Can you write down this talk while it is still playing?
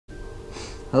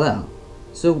Hello.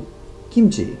 So,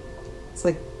 kimchi. It's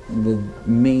like the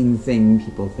main thing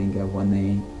people think of when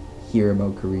they hear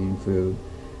about Korean food.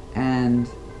 And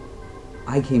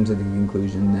I came to the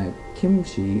conclusion that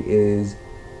kimchi is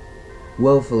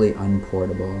woefully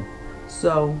unportable.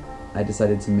 So, I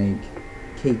decided to make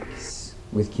cakes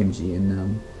with kimchi in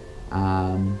them.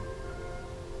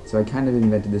 So I kind of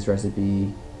invented this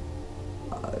recipe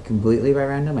completely by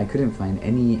random. I couldn't find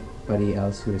anybody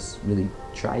else who has really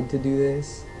tried to do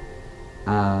this.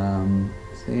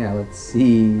 So yeah, let's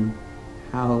see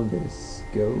how this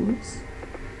goes.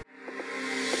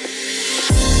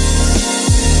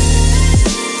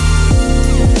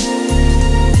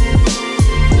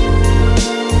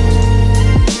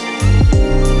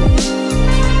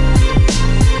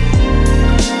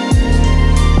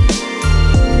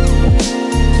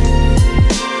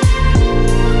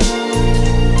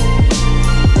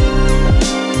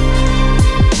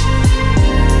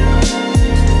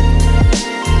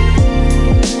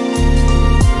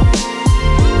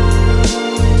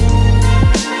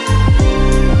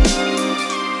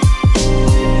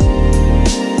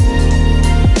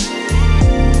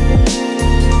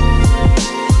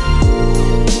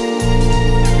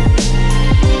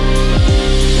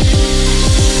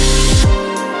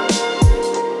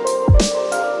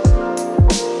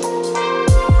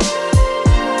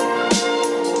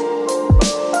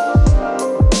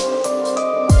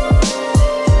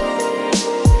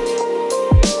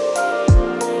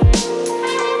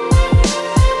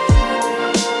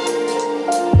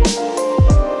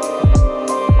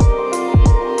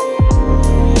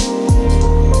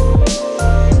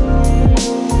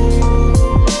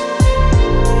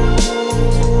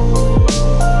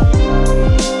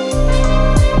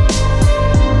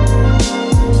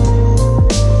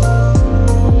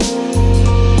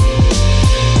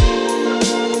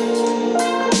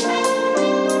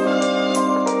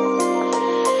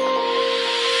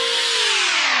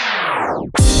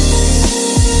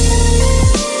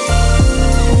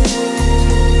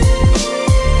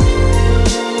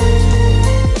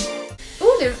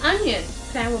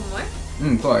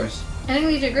 Of course. I think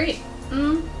these are great.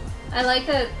 I like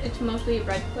that it's mostly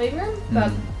red flavor,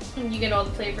 but you get all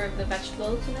the flavor of the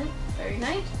vegetables in it. Very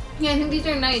nice. Yeah, I think these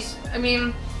are nice. I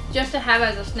mean, just to have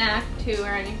as a snack too or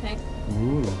anything.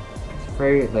 It's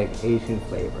very like Asian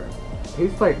flavor.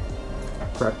 Tastes like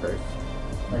crackers.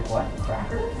 Like what?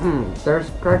 Crackers? There's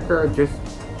cracker just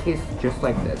tastes just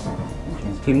like this.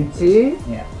 Kimchi?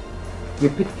 Yeah. You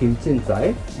put kimchi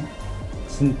inside?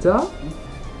 진짜?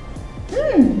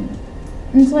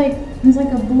 It's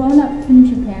like a blown up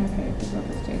kimchi pancake is what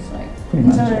this tastes like.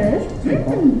 Is that what it is?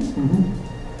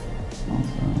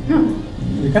 Awesome.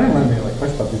 You kind of remind me of like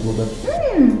fresh puppies a little bit.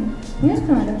 Yes,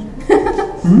 kind of.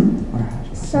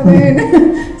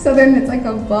 Southern, it's like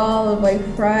a ball of like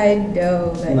fried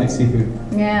dough. And like seafood.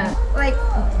 Yeah. Like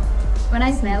when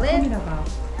I smell it,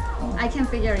 I can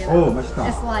figure it out. Oh, 맛있다.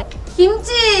 It's like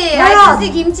kimchi. I can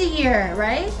see kimchi here,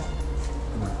 right?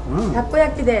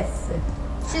 Takoyaki desu.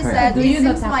 She said it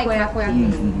seems like takoyaki.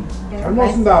 잘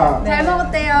먹었습니다. 잘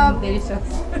먹었대요. Delicious.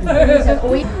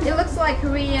 It looks like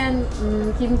Korean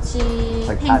kimchi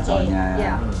Like pancake. patson,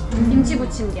 yeah. 김치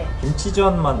부침개.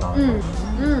 김치전만 나오는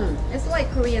It's like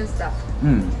Korean stuff.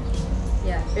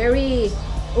 Yeah, very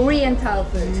Oriental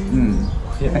food.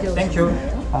 땡큐.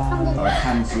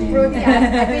 참치.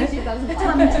 I think she doesn't like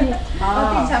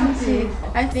참치.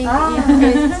 I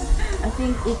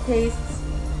think it tastes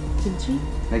kimchi.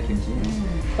 Like kimchi.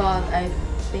 But I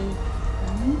think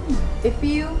if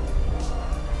you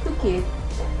cook it,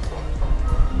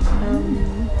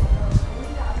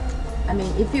 I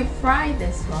mean, if you fry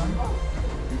this one,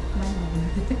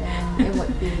 then it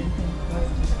would be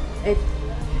it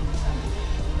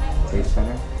Tastes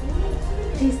better?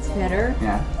 tastes better.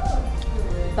 Yeah.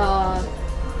 But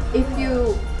if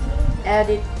you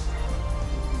added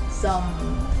some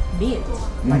meat,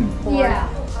 like pork,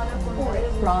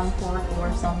 prawn pork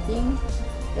or something,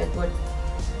 it would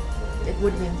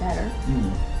be better.